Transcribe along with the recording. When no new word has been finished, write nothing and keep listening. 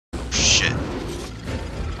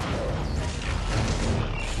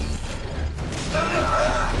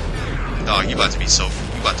Dog, you about to be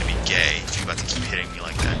gay if you about to keep hitting me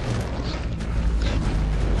like that.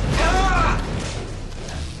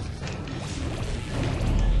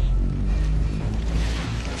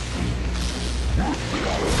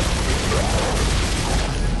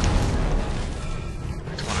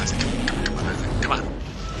 Come on, Isaac. Come on, Isaac. Come on.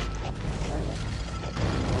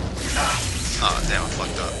 Oh, damn, I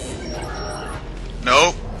fucked up.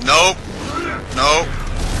 Nope. Nope. Nope.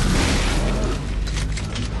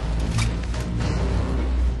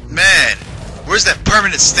 Man, where's that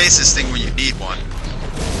permanent stasis thing when you need one?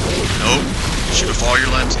 Nope. Shoot off all your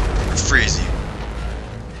limbs and freeze you.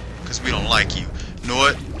 Because we don't like you. Know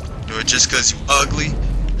what? Know it just because you ugly?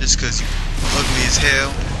 Just because you ugly as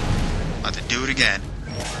hell? About to do it again.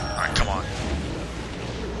 Alright, come on.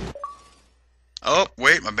 Oh,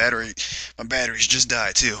 wait, my batteries just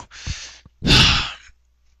died too.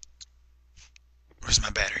 Where's my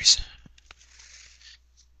batteries?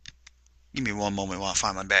 Give me one moment while I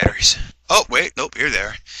find my batteries. Oh, wait, nope, you're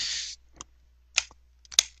there.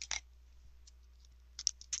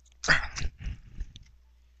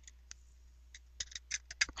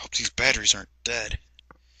 Hope these batteries aren't dead.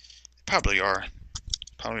 They probably are.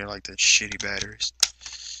 Probably like the shitty batteries.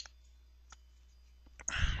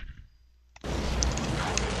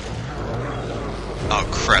 Oh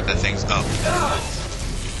crap, that thing's up.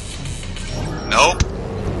 Nope.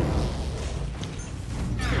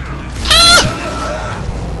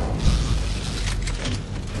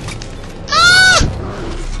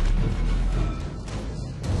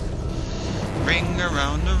 Ring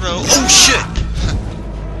around the road. Oh shit!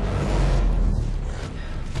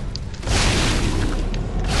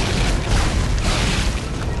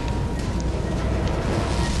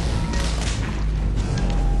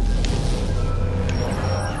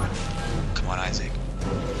 Come on, Isaac.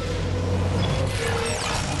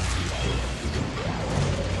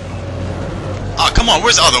 Oh, come on,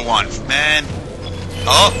 where's the other one, man?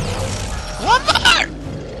 Oh! One more!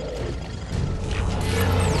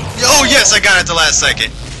 Oh yes, I got it at the last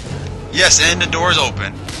second. Yes, and the door's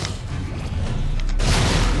open.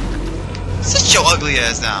 Sit your ugly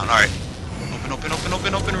ass down. Alright. Open, open, open,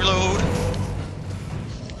 open, open, reload.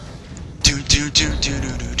 Do do do do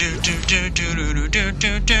do do do do do do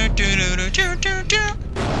do do do do do do do.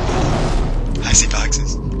 I see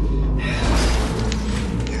boxes.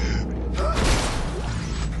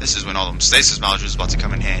 This is when all them stasis modules is about to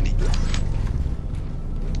come in handy.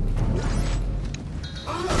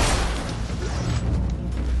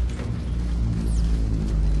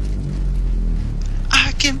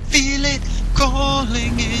 I can feel it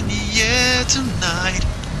calling in the air tonight.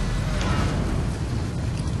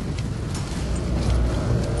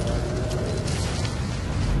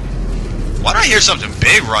 Why do I hear something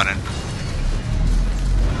big running?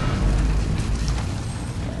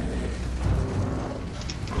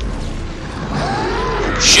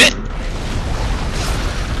 Shit!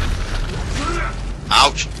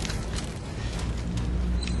 Ouch!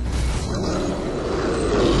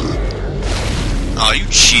 Oh, you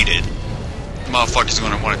cheated. Motherfuckers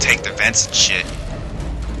gonna want to take the vents and shit.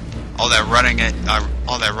 All that running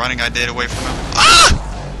I did away from him. Ah!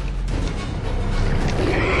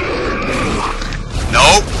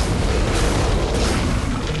 Nope.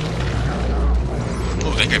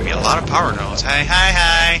 Oh, they gave me a lot of power nodes. Hey, hi,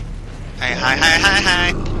 hi. Hey, hi, hi, hi,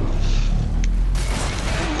 hi.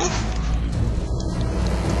 Oof.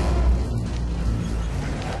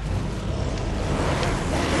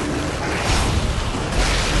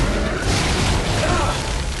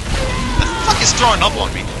 The fuck is throwing up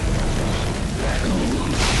on me?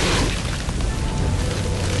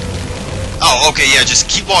 Oh, okay, yeah, just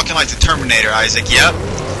keep walking like the Terminator, Isaac. Yep.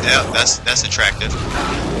 Yep, that's attractive. You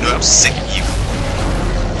know, I'm sick of you.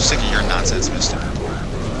 I'm sick of your nonsense, mister.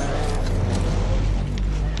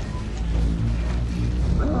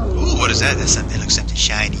 Ooh, what is that? It looks something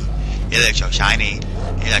shiny. It looks so shiny.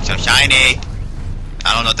 It looks so shiny.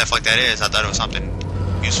 I don't know what the fuck that is. I thought it was something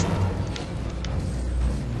useful.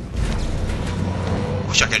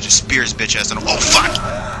 Wish I could just spear his bitch ass and oh fuck!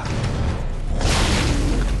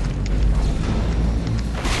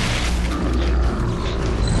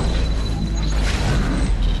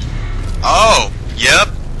 Oh, yep.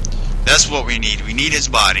 That's what we need. We need his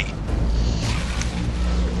body.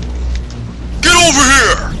 Get over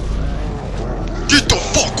here! Get the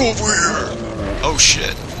fuck over here! Oh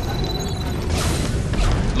shit.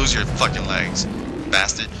 Lose your fucking legs,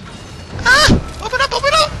 bastard. Ah! Open up,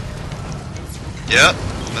 open up! Yep.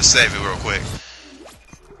 Let's save it real quick.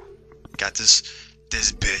 Got this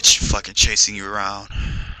bitch fucking chasing you around.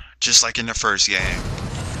 Just like in the first game.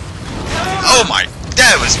 Oh my,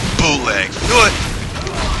 that was bootleg. Do it.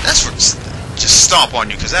 That's for just stomp on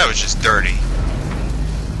you, because that was just dirty.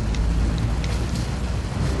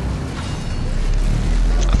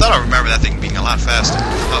 I thought I remember that thing being a lot faster.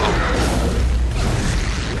 Uh-oh.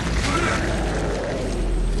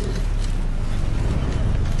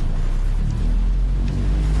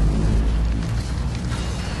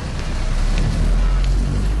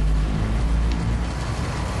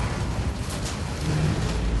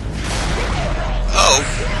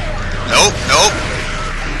 Nope, nope.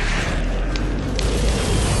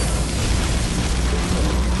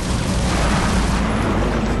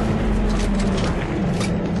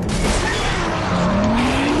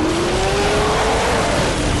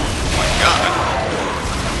 Oh my God.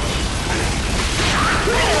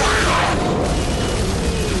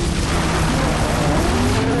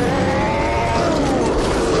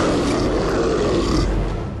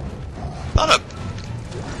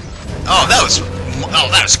 Oh,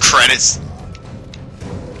 that was credits.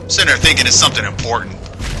 Sitting there thinking it's something important.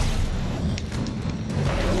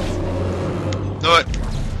 Know what?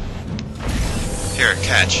 Here,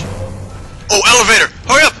 catch. Oh, elevator!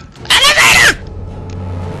 Hurry up! Elevator!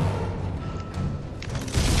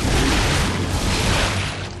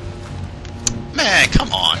 Man,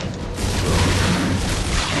 come on.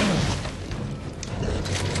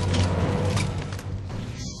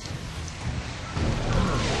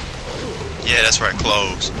 Yeah, that's right,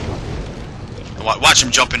 close. Watch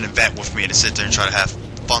him jump in the vent with me and sit there and try to have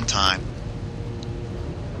fun time.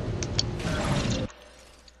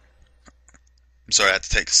 I'm sorry, I had to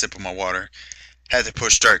take a sip of my water. Had to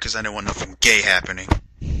push start because I didn't want nothing gay happening.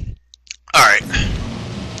 Alright.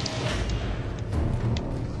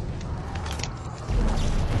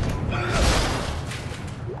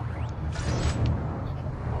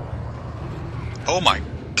 Oh my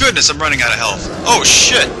goodness, I'm running out of health. Oh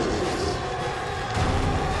shit!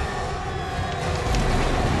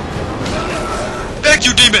 Thank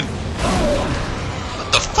you, demon!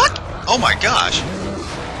 What the fuck? Oh my gosh.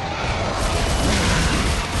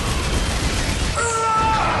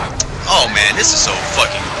 Oh man, this is so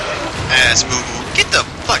fucking ass boo boo. Get the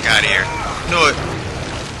fuck out of here. You know what?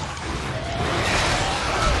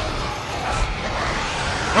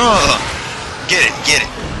 Get it, get it.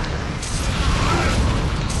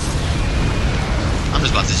 I'm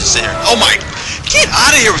just about to just sit here. Oh my! Get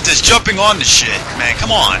out of here with this jumping on the shit, man.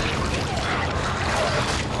 Come on.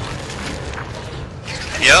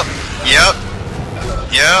 Yep. Yep.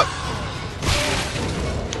 Yep.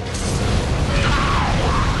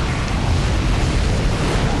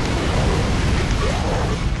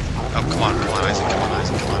 Oh, come on, Isaac, come on,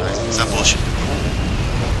 Isaac, come on, Isaac. Stop bullshit.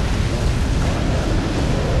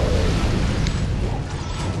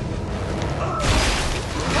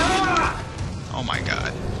 Oh my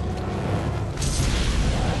god.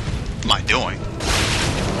 What am I doing?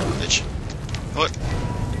 Bitch. What?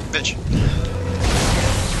 Bitch.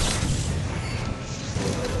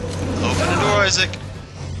 Open the door, Isaac.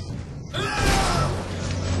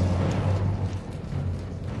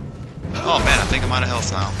 Oh man, I think I'm out of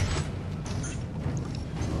health now.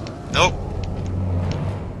 Nope.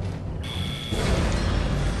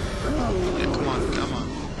 Yeah, come on, come on.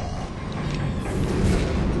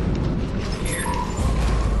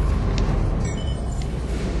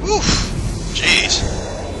 Woof. Jeez.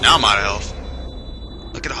 Now I'm out of health.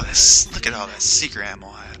 Look at all this. Look at all that secret ammo I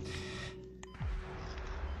have.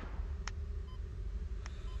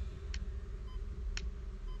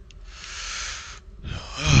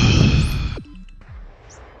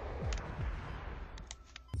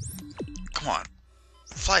 Come on.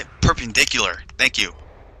 Fly perpendicular. Thank you.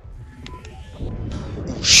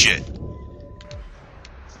 Oh, shit.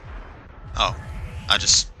 Oh.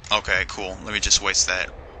 Okay, cool. Let me just waste that.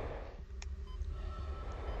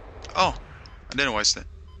 Oh. I didn't waste it.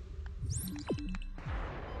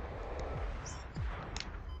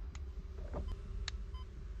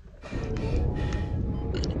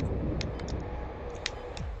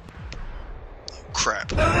 Oh,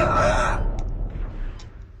 crap.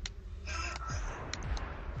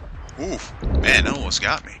 Oof, man, that almost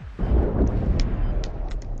got me.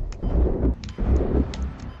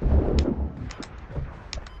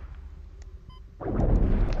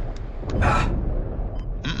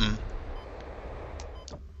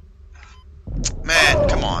 Man,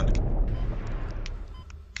 come on.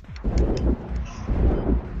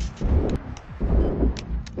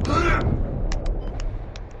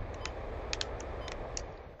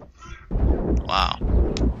 Wow.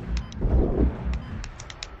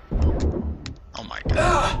 Oh my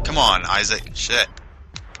god. Come on, Isaac. Shit.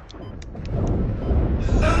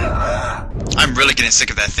 I'm really getting sick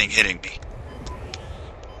of that thing hitting me.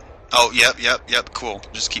 Oh, yep, cool.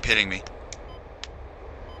 Just keep hitting me.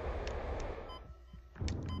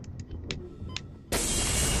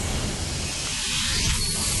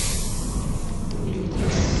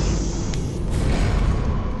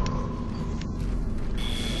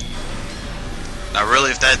 Now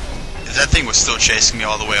really, if that thing was still chasing me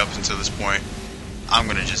all the way up until this point, I'm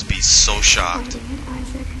gonna just be so shocked.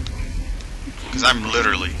 Because I'm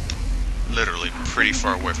literally pretty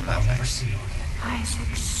far away from that thing.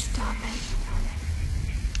 Isaac, stop it.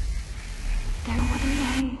 There's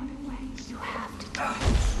one way. You have to do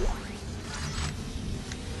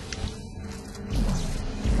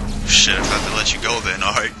it. Shit, if I have to let you go then,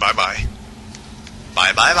 alright, bye-bye.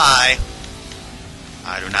 Bye-bye-bye.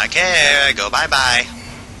 I do not care, go bye-bye.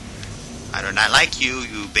 I do not like you,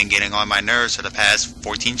 you've been getting on my nerves for the past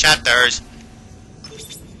 14 chapters.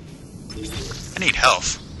 I need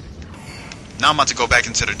health. Now I'm about to go back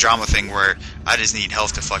into the drama thing where I just need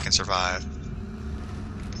health to fucking survive.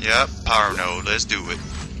 Yep, power node, let's do it.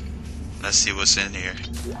 Let's see what's in here.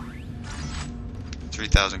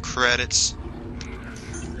 3,000 credits.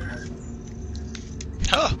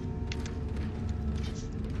 Huh.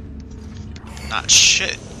 Not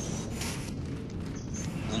shit.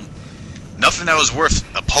 Well, nothing that was worth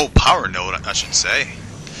a whole power node, I should say.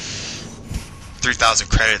 3,000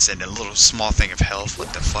 credits and a little small thing of health.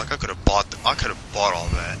 What the fuck? I could have bought all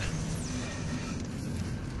that.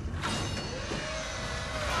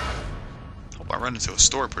 Hope I run into a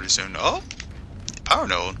store pretty soon. Oh, power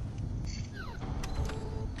node.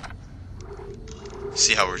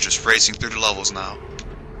 See how we're just racing through the levels now.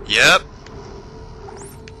 Yep.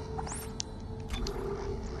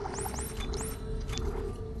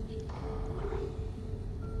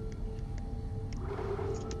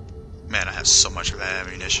 Man, I have so much of that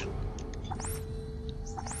ammunition.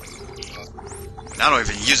 And I don't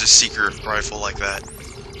even use a seeker rifle like that.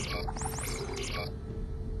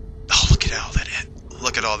 Oh, look at all that!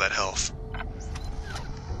 Look at all that health.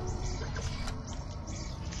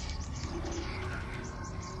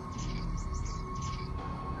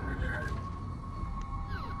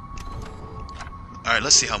 All right,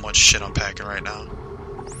 let's see how much shit I'm packing right now.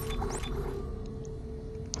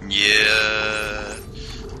 Yeah.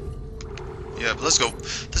 Yeah, but let's go.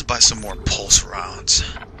 Let's buy some more pulse rounds.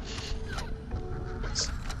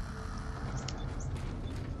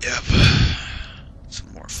 Yep.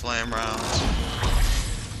 Some more flame rounds.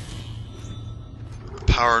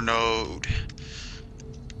 Power node.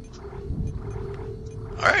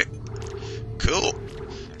 Alright. Cool.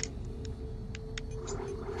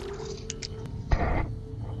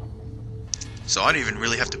 So I don't even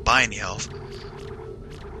really have to buy any health.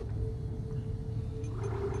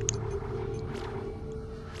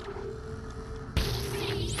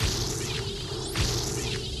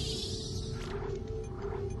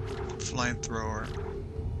 Flamethrower.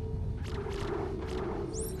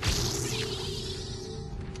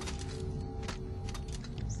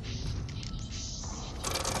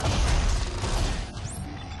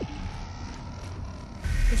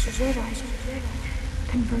 This is it, Isaac.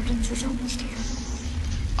 Convergence is almost here.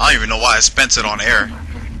 I don't even know why I spent it on air. I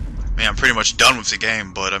mean, I'm pretty much done with the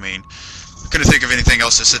game, but I mean, I couldn't think of anything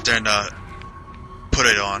else to sit there and put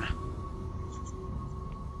it on.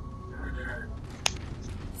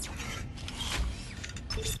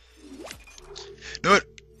 You know what?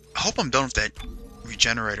 I hope I'm done with that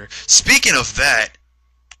regenerator. Speaking of that,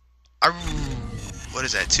 what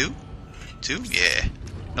is that, 2? 2? Yeah.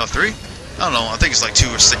 No, 3? I don't know. I think it's like 2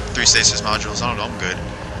 or 3 stasis modules. I don't know. I'm good.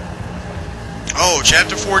 Oh,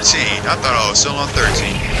 chapter 14. I thought I was still on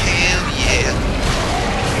 13. Hell yeah.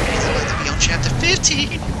 I'm about to be on chapter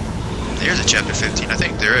 15. There's a chapter 15. I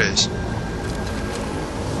think there is.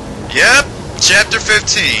 Yep. Chapter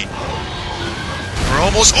 15. We're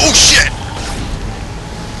almost... Oh, shit!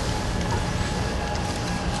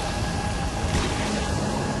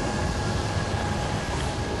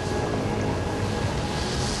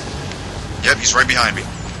 Yep, he's right behind me.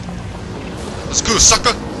 Let's go,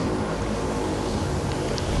 sucker!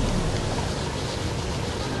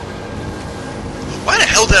 Why the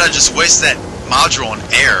hell did I just waste that module on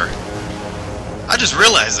air? I just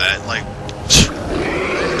realized that. Like, I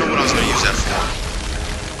didn't know what I was going to use that for.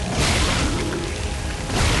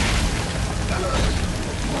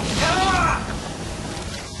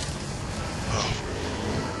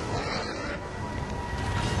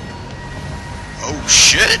 Oh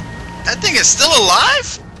shit! That thing is still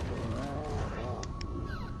alive?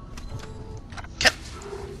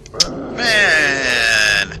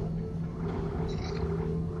 Man.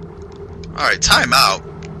 Alright, time out.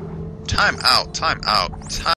 Time out. Time out. Time